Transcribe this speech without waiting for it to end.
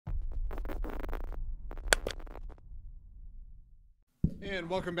And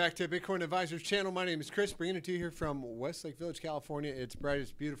welcome back to Bitcoin Advisors channel. My name is Chris, bringing it to you here from Westlake Village, California. It's bright,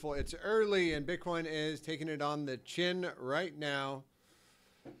 it's beautiful, it's early, and Bitcoin is taking it on the chin right now.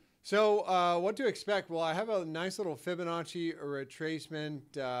 So what to expect? Well, I have a nice little Fibonacci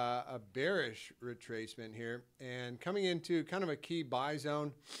retracement, a bearish retracement here, and coming into kind of a key buy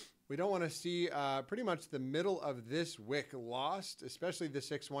zone. We don't want to see pretty much the middle of this wick lost, especially the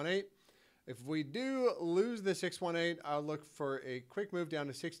 618. If we do lose the 618, I'll look for a quick move down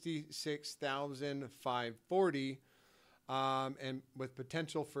to 66,540, and with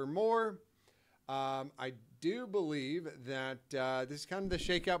potential for more. I do believe that this is kind of the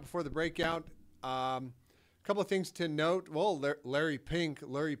shakeout before the breakout. A couple of things to note. Well, Larry Pink,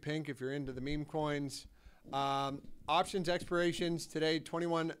 if you're into the meme coins. Options expirations today,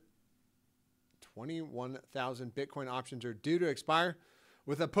 21,000 Bitcoin options are due to expire,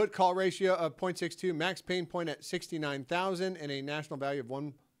 with a put call ratio of 0.62, max pain point at 69,000, and a national value of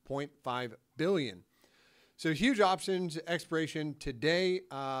 1.5 billion. So huge options expiration today.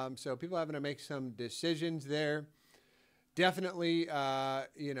 So people having to make some decisions there. Definitely,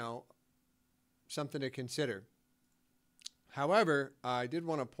 something to consider. However, I did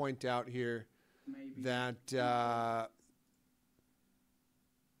want to point out here that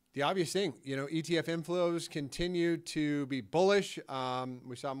the obvious thing, ETF inflows continue to be bullish.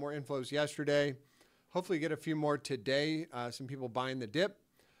 We saw more inflows yesterday. Hopefully get a few more today. Some people buying the dip.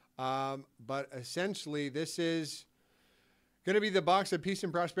 But essentially, this is going to be the box of peace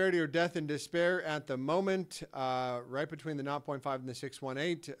and prosperity or death and despair at the moment, right between the 0.5 and the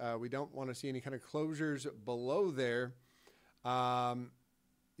 618. We don't want to see any kind of closures below there. Above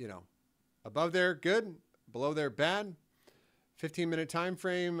there, good. Below there, bad. 15-minute time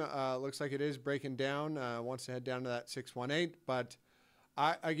frame looks like it is breaking down. Wants to head down to that 618. But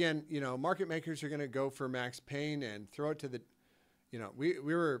again, market makers are going to go for max pain and throw it to the, we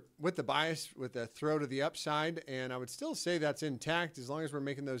were with the bias with the throw to the upside, and I would still say that's intact as long as we're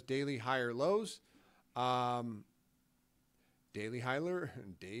making those daily higher lows. Daily higher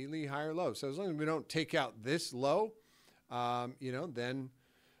lows. So as long as we don't take out this low, then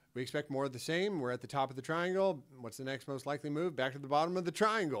we expect more of the same. We're at the top of the triangle. What's the next most likely move? Back to the bottom of the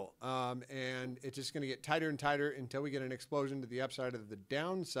triangle. And it's just going to get tighter and tighter until we get an explosion to the upside of the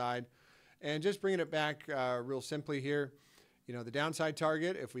downside. And just bringing it back real simply here, the downside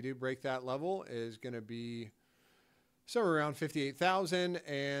target, if we do break that level, is going to be somewhere around 58,000.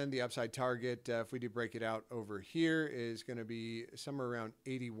 And the upside target, if we do break it out over here, is going to be somewhere around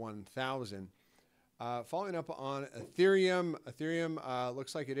 81,000. Following up on Ethereum. Ethereum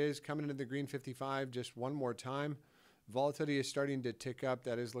looks like it is coming into the green 55 just one more time. Volatility is starting to tick up.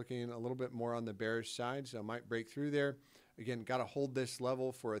 That is looking a little bit more on the bearish side, so it might break through there. Again, got to hold this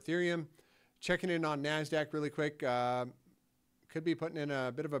level for Ethereum. Checking in on NASDAQ really quick. Could be putting in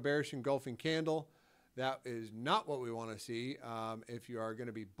a bit of a bearish engulfing candle. That is not what we want to see if you are going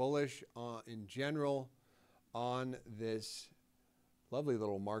to be bullish in general on this lovely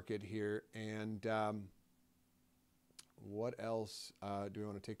little market here. And what else do we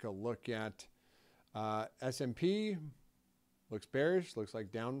want to take a look at? S&P looks bearish, looks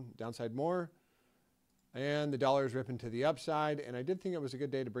like downside more. And the dollar is ripping to the upside. And I did think it was a good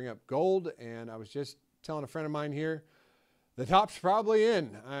day to bring up gold. And I was just telling a friend of mine here, the top's probably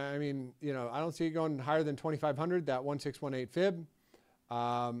in. I mean, I don't see it going higher than 2,500, that 1618 fib.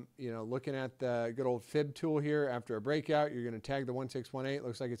 Looking at the good old fib tool here after a breakout, you're going to tag the 1618.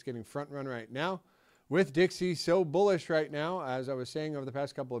 Looks like it's getting front run right now with Dixie so bullish right now. As I was saying over the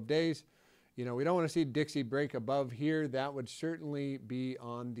past couple of days, we don't want to see Dixie break above here. That would certainly be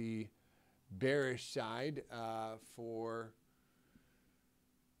on the bearish side for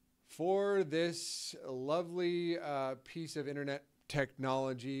this lovely piece of internet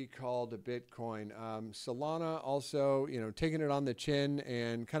technology called Bitcoin. Solana also, taking it on the chin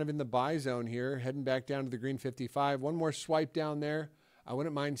and kind of in the buy zone here, heading back down to the green 55. One more swipe down there. I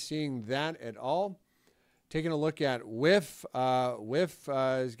wouldn't mind seeing that at all. Taking a look at WIF.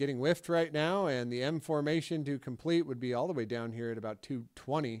 WIF is getting whiffed right now, and the M formation to complete would be all the way down here at about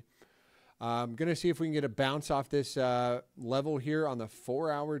 220. I'm going to see if we can get a bounce off this level here on the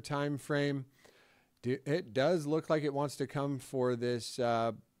 4-hour time frame. It does look like it wants to come for this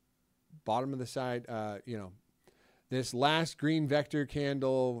bottom of the side, this last green vector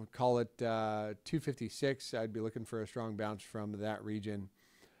candle, call it 256. I'd be looking for a strong bounce from that region.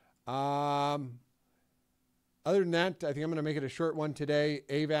 Other than that, I think I'm going to make it a short one today.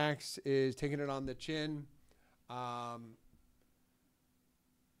 AVAX is taking it on the chin.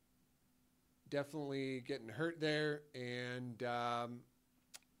 Definitely getting hurt there. And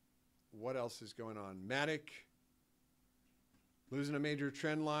what else is going on? Matic Losing a major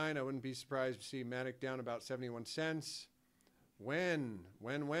trend line. I wouldn't be surprised to see Matic down about 71 cents. When?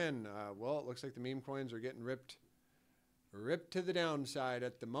 Well, it looks like the meme coins are getting ripped to the downside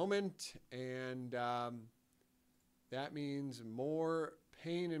at the moment. And that means more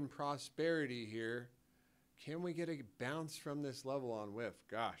pain and prosperity here. Can we get a bounce from this level on WIF?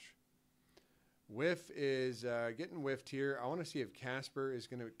 Gosh. WIF is getting whiffed here. I want to see if Casper is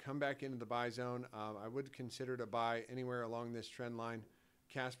going to come back into the buy zone. I would consider to buy anywhere along this trend line.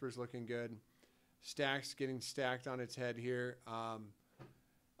 Casper's looking good. Stacks getting stacked on its head here.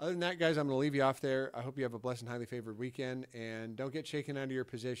 Other than that, guys, I'm going to leave you off there. I hope you have a blessed and highly favored weekend. And don't get shaken out of your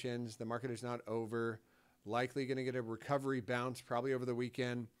positions. The market is not over. Likely going to get a recovery bounce probably over the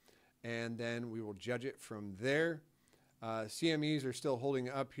weekend. And then we will judge it from there. CMEs are still holding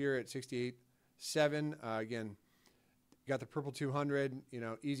up here at 68.7. Again, got the purple 200,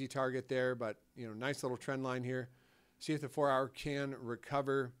 easy target there, but, nice little trend line here. See if the 4-hour can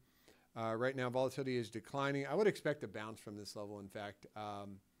recover. Right now, volatility is declining. I would expect a bounce from this level. In fact,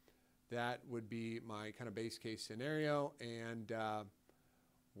 that would be my kind of base case scenario. And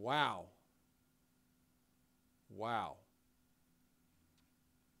wow.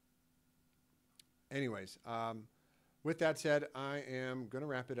 Anyways, with that said, I am going to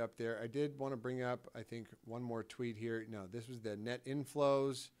wrap it up there. I did want to bring up, I think, one more tweet here. No, this was the net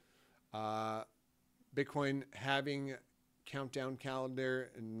inflows. Bitcoin having countdown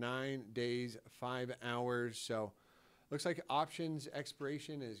calendar, 9 days, 5 hours. So looks like options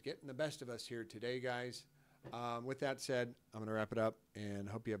expiration is getting the best of us here today, guys. With that said, I'm going to wrap it up and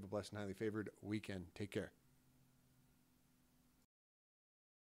hope you have a blessed and highly favored weekend. Take care.